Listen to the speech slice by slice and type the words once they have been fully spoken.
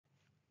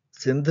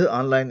Sindh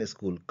online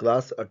school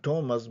class 8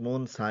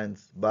 मज़मून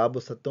science बाब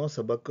 7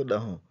 सबक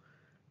 10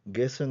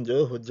 गैसुनि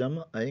जो हुजम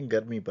ऐं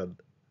गर्मीपद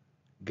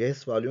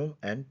गैस वॉल्यूम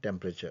एंड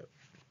टेम्परेचर।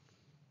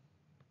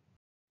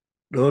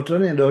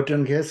 ॾोहिटनि ऐं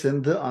ॾोहिटियुनि खे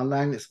सिंध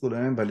ऑनलाइन स्कूल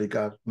में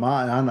भलीकार। मां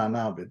आहियां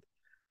नाना आबिद।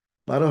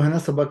 ॿारो हिन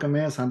सबक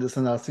में असां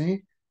ॾिसंदासीं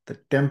त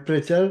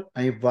टेम्परेचर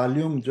ऐं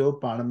वॉल्यूम जो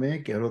पाण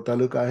में कहिड़ो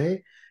तालुक़ु आहे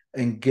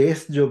ऐं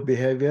गैस जो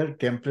बिहेवियर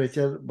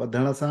टेम्परेचर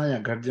वधण सां या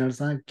घटिजण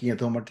सां कीअं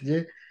थो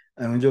मटिजे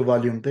ऐं हुनजो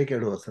वॉल्यूम ते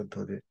कहिड़ो असरु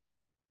थो थिए।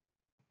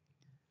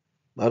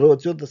 ॿारो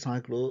अचो त असां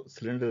हिकिड़ो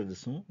सिलेंडर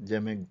ॾिसूं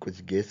जंहिंमें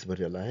कुझु गैस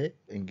भरियल आहे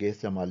ऐं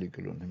गैस जा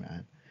मालिक्यूल हुन में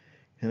आहिनि।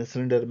 हिन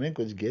सिलेंडर में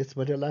कुझु गैस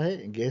भरियल आहे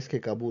ऐं गैस खे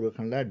क़ाबू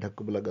रखण लाइ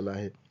ढक बि लॻल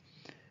आहे।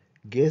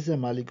 गैस जा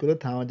मालिक्यूल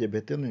थांव जे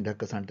भितियुनि ऐं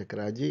ढक सां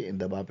टकराइजी ऐं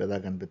दॿा पैदा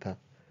कनि पिया था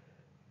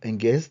ऐं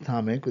गैस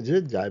थांव में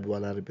कुझु जाइब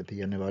वालारे पई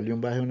थी, यानी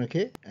वॉल्यूम बि आहे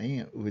हुनखे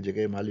ऐं उहे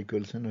जेके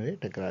मालिक्यूल्स आहिनि उहे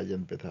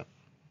टकराइजनि पिया था।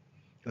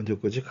 उनजो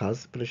कुझु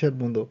ख़ासि प्रेशर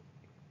बि हूंदो।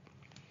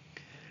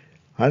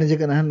 हाणे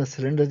जेकॾहिं हिन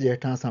सिलेंडर जे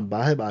हेठां असां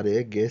बाहि ॿारे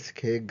गैस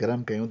खे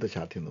गरम कयूं त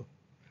छा थींदो।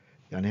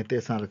 यानी हिते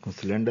असां रखूं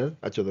सिलेंडर,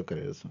 अचो त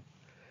करे ॾिसूं।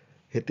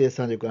 हिते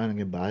असां जेको आहे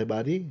हिनखे बाहि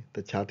ॿारी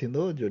त छा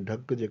थींदो, जो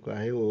ढक जेको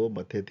आहे उहो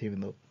मथे थी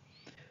वेंदो।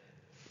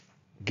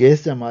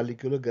 गैस जा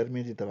मालिक्यूल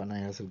गर्मीअ जी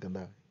तवानाई हासिलु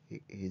कंदा।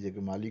 हीअ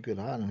जेके मालिक्यूल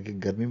आहे हुननि खे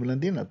गर्मी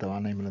मिलंदी न,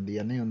 तवानाई मिलंदी,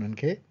 यानी उन्हनि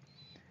खे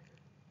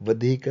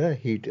वधीक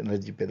हीट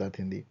एनर्जी पैदा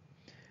थींदी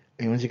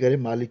ऐं हुनजे करे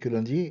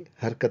मालिक्यूलनि जी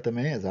हरकत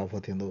में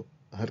इज़ाफ़ो थींदो,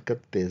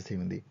 हरकत तेज़ थी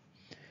वेंदी।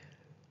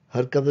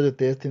 हरकत जो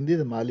तेज़ थींदी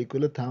त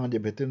मालिक्यूल थांव जे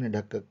भितियुनि ऐं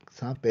ढक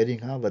सां पहिरीं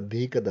खां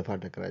वधीक दफ़ा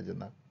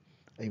टकराइजंदा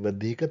ऐं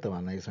वधीक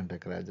तवानाई सां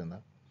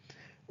टकराइजंदा।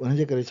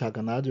 उनजे करे छा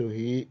कंदा, जो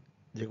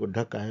हीउ जेको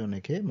ढक आहे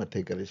उनखे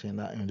मथे करे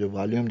छॾींदा ऐं जो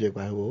वॉल्यूम जेको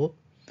आहे उहो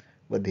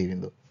वधी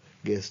वेंदो,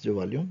 गैस जो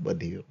वॉल्यूम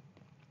वधी वियो।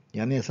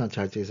 यानी असां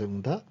छा चई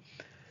सघूं था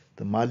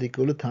त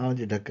मालिक्यूल थांव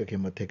जे ढक खे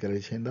मथे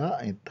करे छॾींदा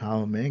ऐं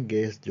थांव में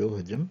गैस जो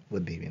हुजम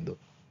वधी वेंदो।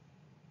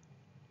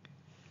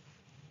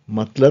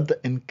 मतिलबु त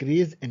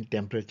increase in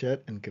temperature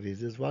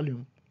इंक्रीज़िस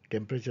volume.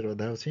 Temperature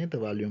वधायोसीं त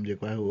वॉल्यूम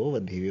जेको आहे उहो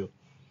वधी वियो।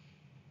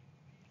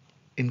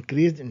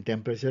 Increase in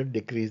temperature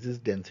डिक्रीज़िस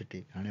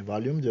density. हाणे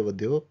वॉल्यूम जो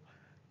वधियो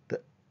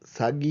त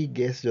साॻी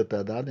गैस जो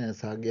तइदादु ऐं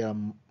साॻिया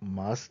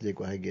मास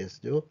जेको आहे गैस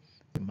जो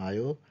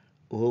मायो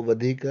उहो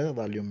वधीक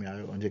वॉल्यूम में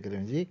आयो, उनजे करे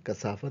हुनजी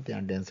कसाफ़त या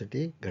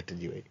डेंसिटी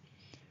घटिजी वई।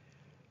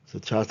 सो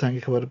छा असांखे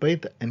ख़बर पई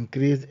त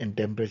increase in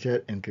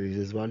temperature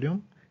इंक्रीज़िस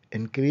volume,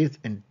 increase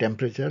in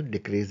temperature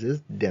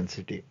डिक्रीज़िस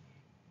density.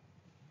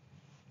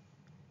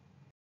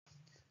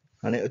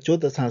 हाणे अचो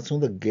त असां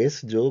ॾिसूं त गैस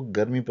जो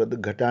गर्मीपद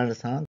घटाइण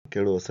सां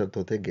कहिड़ो असरु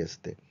थो थिए गैस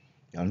ते,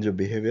 हुनजो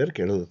बिहेवियर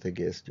कहिड़ो थो थिए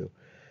गैस जो।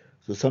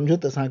 सो सम्झो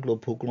त असां हिकिड़ो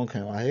फूकणो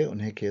खयों आहे,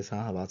 उनखे असां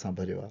हवा सां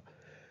भरियो आहे।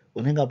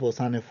 उन खां पोइ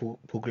असां हुन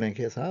फूकणे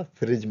खे असां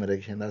फ्रिज में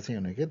रखी छॾींदासीं,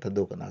 उनखे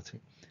थधो कंदासीं।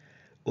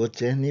 उहो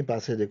चइनी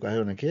पासे जेको आहे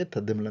उनखे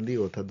थधि मिलंदी,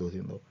 उहो थधो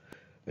थींदो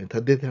ऐं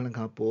थधे थियण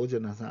खां पोइ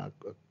जॾहिं असां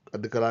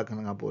अधु कलाक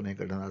खनि खां पोइ उनखे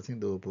कढंदासीं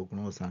त उहो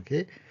फूकणो असांखे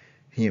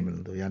हीअं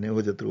मिलंदो, यानी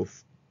उहो जेतिरो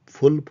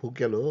फुल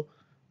फूकियल हो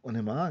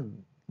उन मां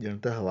ॼण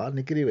त हवा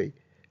निकिरी वई,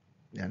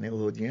 यानी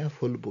उहो जीअं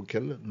फुल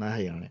फूकियल न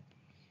आहे। हाणे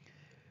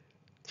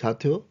छा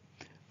थियो,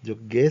 जो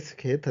गैस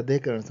खे थधे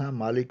करण सां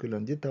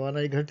मालिक्यूलनि जी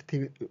तवानाई घटि थी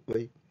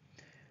वई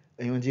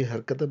ऐं हुनजी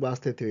हरकत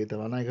वास्ते थी वई।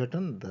 तवानाई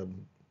घटनि त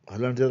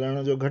हलण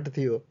चलण जो घटि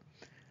थी वियो,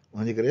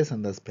 हुनजे करे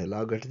संदसि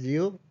फैलाव घटिजी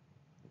वियो,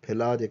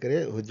 फैलाव जे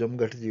करे हुजम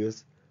घटिजी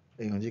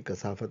वियुसि ऐं हुनजी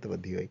कसाफ़त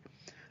वधी वई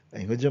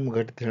ऐं हुजम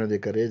घटि थियण जे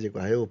करे जेको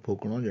आहे उहो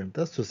फूकणो ॼण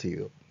त सुसी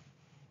वियो।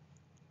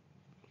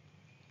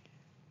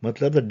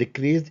 मतिलबु त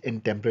decrease in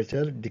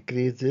temperature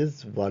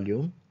डिक्रीज़िस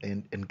volume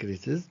and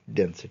इंक्रीज़िस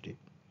density.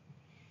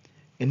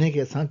 इनखे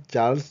असां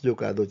चार्ल्स जो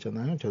क़ाइदो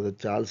चवंदा आहियूं, छो त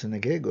चार्ल्स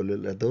हिनखे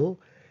ॻोल्हियल अथो।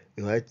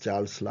 इहो आहे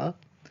Charles law.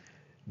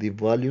 The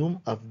volume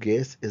of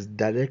gas is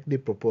directly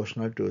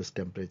proportional two its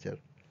temperature.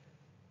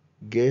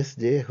 Gas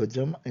जे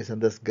हुजम ऐं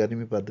संदसि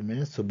गर्मी पद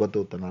में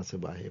सुबतो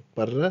तनासिब आहे,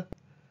 पर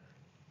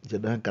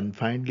जॾहिं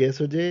कन्फाइंड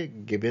गैस हुजे,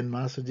 गिवन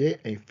मास हुजे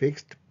ऐं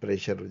फिक्स्ड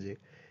प्रेशर हुजे,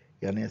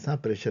 यानी असां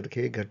प्रेशर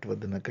खे घटि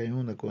वधि न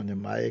कयूं, न को हुन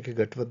माए खे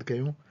घटि वधि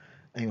कयूं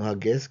ऐं उहा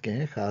गैस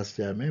कंहिं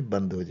ख़ासि जाइ में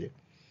बंदि हुजे,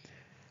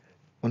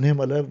 उन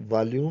महिल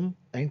वॉल्यूम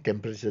ऐं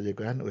टेम्परेचर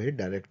जेको आहिनि उहे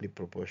डायरेक्टली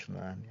प्रोपोर्शनल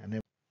आहिनि। यानी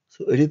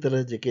सो अहिड़ी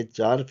तरह जेके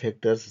 4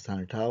 फैक्टर्स असां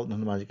ॾिठा,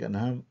 उन्हनि मां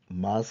जेकॾहिं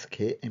मास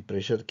खे ऐं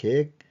प्रेशर खे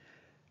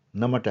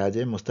न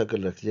मटाइजे,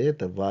 मुस्तक़िल रखिजे,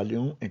 त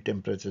वॉल्यूम ऐं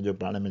टेम्परेचर जो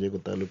पाण में जेको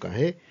तालुक़ु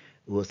आहे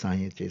उहो असां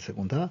हीअं चई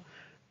सघूं था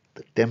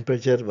त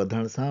टेम्परेचर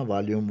वधण सां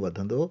वॉल्यूम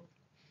वधंदो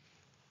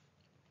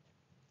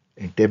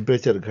ऐं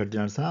टेम्परेचर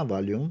घटिजण सां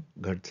वॉल्यूम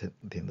घटि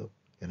थींदो,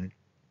 यानी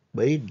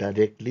ॿई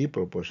डायरेक्टली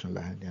प्रोपोर्शनल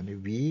आहिनि। यानी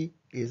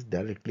V is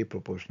directly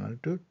proportional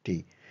two T,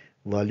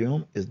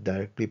 volume is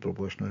directly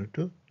proportional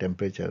two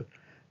temperature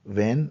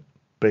when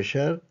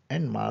pressure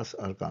and mass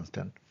R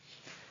constant.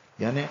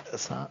 यानी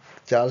असां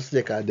चार्ल्स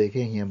जे क़ाइदे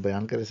खे हीअं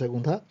बयानु करे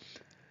सघूं था।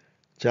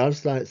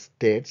 Charles law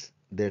states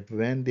that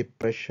when the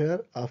pressure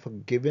of a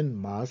given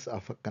mass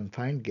of a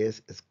confined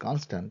gas is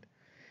constant,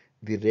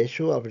 the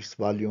ratio of its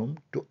volume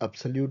to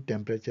absolute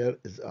temperature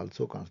is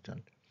also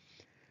constant.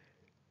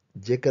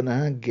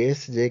 जेकॾहिं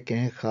गैस जे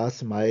कंहिं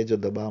ख़ासि माए जो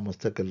दॿाउ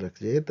मुस्तक़िल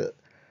रखिजे त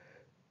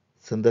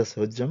संदसि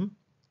हुजम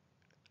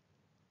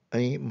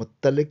ऐं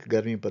मुतलिक़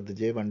गर्मी पद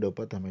जे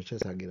वंडोपत हमेशह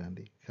साॻी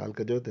रहंदी। ख़्यालु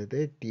कजो त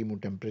हिते टी मूं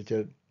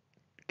टेम्परेचर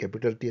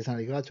कैपिटल टी सां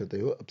लिखियो आहे, छो त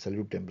इहो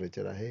एब्सोल्यूट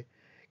टेम्परेचर आहे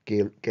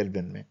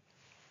केल्विन में।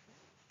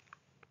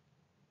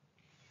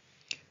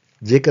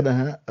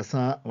 जेकॾहिं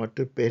असां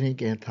वटि पहिरीं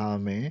कंहिं थां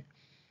में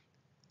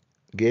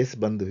गैस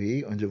बंदि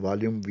हुई, उनजो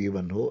वॉल्यूम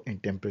V1 हो ऐं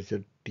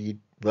टेम्परेचर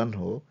T1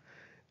 हो,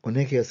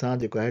 उनखे असां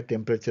जेको आहे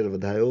टेम्परेचर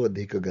वधायो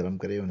वधीक गरम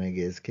करे उन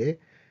गैस खे,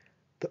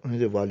 त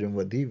उनजो वॉल्यूम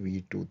वधी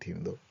V2 थी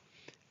वेंदो।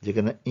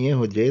 जेकॾहिं ईअं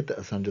हुजे त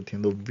असांजो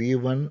थींदो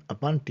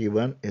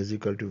V1/T1 is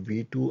equal two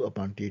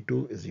V2/T2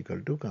 is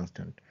equal two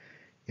constant.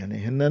 यानी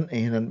हिननि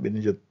ऐं हिननि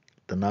ॿिन्ही जो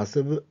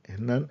तनासिब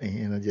हिननि ऐं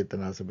हिन जे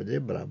तनासिब जे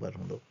बराबरि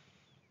हूंदो।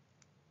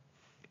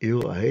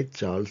 इहो आहे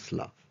चार्ल्स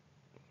लॉ।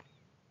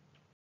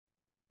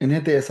 इन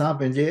ते असां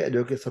पंहिंजे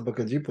अॼोके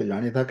सबक जी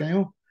पुॼाणी था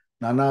कयूं।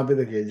 नाना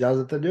आबिद खे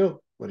इजाज़त ॾियो,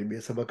 वरी ॿिए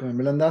सबक में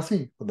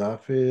मिलंदासीं। ख़ुदा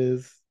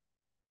हाफ़िज़।